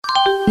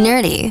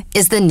Nerdy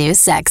is the new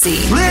sexy.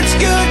 It's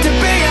good to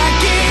be a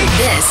geek.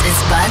 This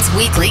is Bud's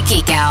Weekly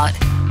Geek Out.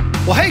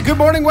 Well, hey, good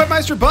morning,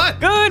 Webmeister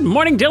Bud. Good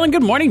morning, Dylan.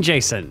 Good morning,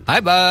 Jason.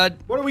 Hi, bud.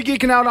 What are we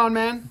geeking out on,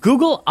 man?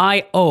 Google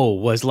I/O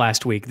was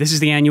last week. This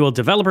is the annual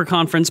developer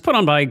conference put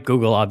on by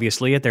Google,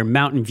 obviously, at their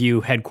Mountain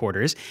View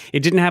headquarters. It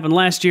didn't happen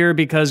last year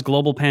because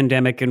global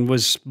pandemic and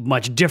was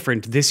much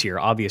different this year,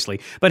 obviously,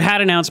 but had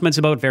announcements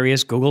about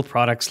various Google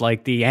products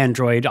like the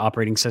Android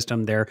operating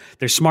system, their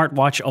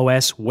smartwatch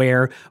OS,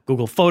 Wear,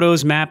 Google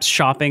Photos, Maps,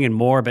 Shopping, and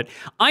more. But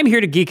I'm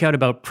here to geek out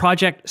about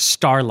Project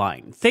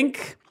Starline.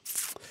 Think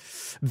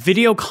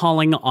video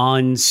calling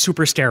on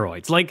super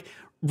steroids. Like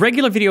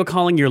regular video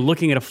calling, you're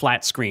looking at a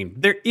flat screen.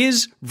 There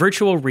is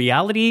virtual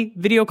reality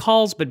video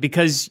calls, but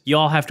because you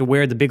all have to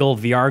wear the big old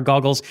VR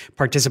goggles,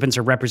 participants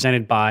are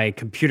represented by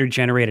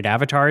computer-generated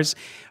avatars.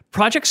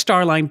 Project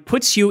Starline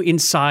puts you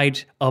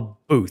inside a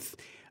booth.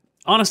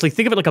 Honestly,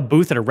 think of it like a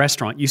booth at a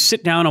restaurant. You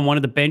sit down on one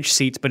of the bench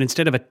seats, but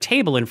instead of a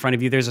table in front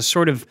of you, there's a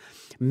sort of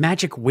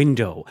magic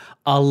window,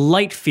 a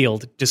light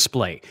field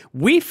display.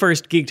 We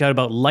first geeked out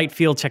about light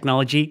field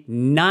technology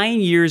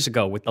 9 years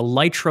ago with the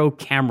Lytro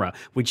camera,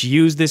 which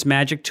used this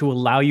magic to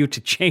allow you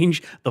to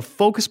change the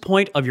focus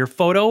point of your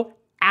photo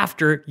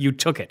after you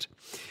took it.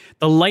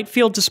 The light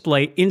field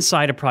display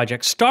inside a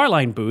Project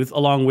Starline booth,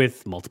 along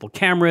with multiple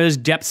cameras,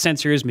 depth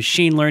sensors,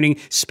 machine learning,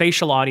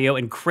 spatial audio,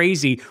 and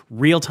crazy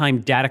real-time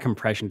data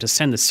compression to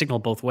send the signal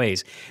both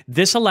ways.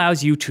 This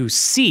allows you to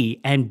see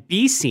and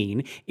be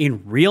seen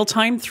in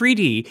real-time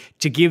 3D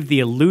to give the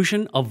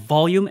illusion of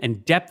volume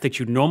and depth that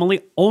you normally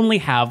only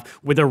have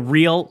with a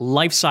real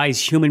life-size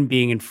human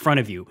being in front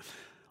of you.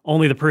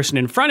 Only the person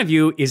in front of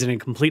you is in a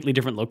completely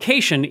different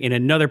location in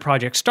another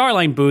Project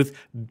Starline booth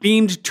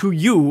beamed to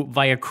you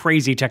via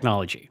crazy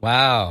technology.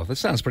 Wow, that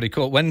sounds pretty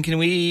cool. When can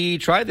we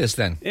try this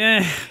then?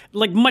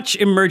 Like much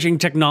emerging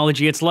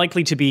technology, it's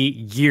likely to be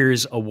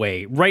years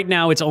away. Right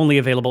now, it's only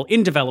available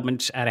in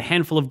development at a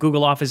handful of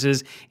Google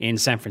offices in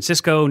San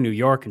Francisco, New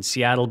York, and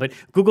Seattle. But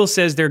Google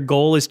says their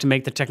goal is to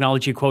make the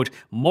technology, quote,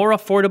 more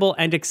affordable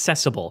and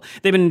accessible.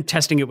 They've been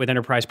testing it with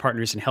enterprise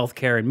partners in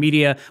healthcare and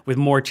media, with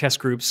more test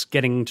groups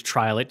getting to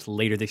trial it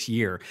later this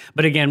year.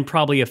 But again,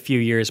 probably a few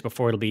years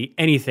before it'll be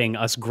anything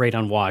us great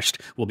unwashed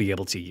will be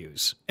able to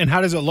use. And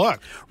how does it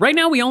look? Right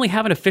now, we only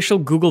have an official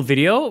Google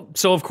video,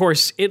 so of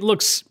course, it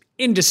looks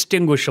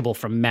indistinguishable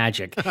from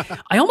magic.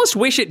 I almost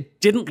wish it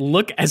didn't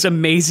look as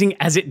amazing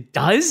as it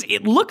does.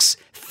 It looks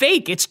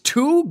fake. It's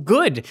too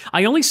good.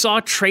 I only saw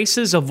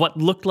traces of what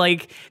looked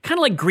like kind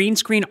of like green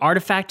screen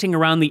artifacting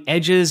around the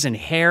edges and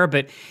hair,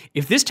 but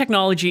if this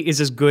technology is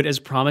as good as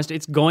promised,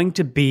 it's going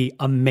to be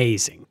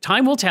amazing.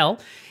 Time will tell.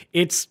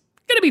 It's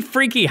going to be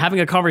freaky having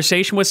a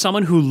conversation with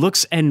someone who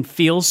looks and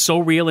feels so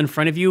real in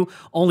front of you,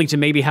 only to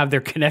maybe have their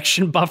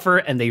connection buffer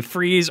and they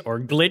freeze or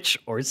glitch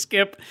or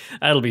skip.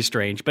 That'll be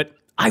strange, but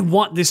I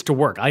want this to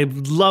work.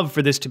 I'd love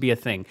for this to be a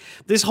thing.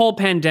 This whole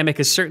pandemic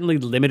has certainly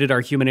limited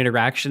our human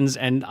interactions,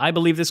 and I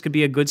believe this could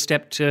be a good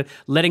step to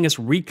letting us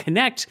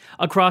reconnect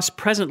across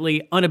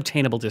presently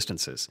unobtainable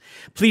distances.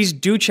 Please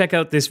do check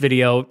out this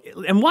video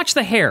and watch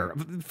the hair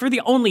for the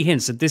only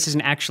hints that this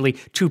isn't actually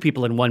two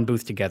people in one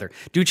booth together.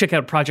 Do check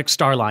out Project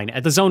Starline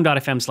at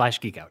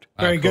thezone.fm/geekout.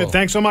 Very good.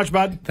 Thanks so much,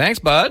 Bud. Thanks,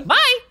 bud.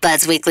 Bye!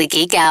 Bud's Weekly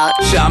Geek Out.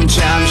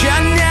 Sometimes you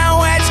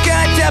know it's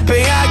good to be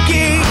a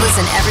geek.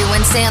 Listen every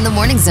Wednesday on the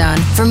Morning Zone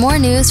for more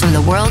news from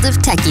the world of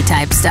techie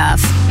type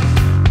stuff.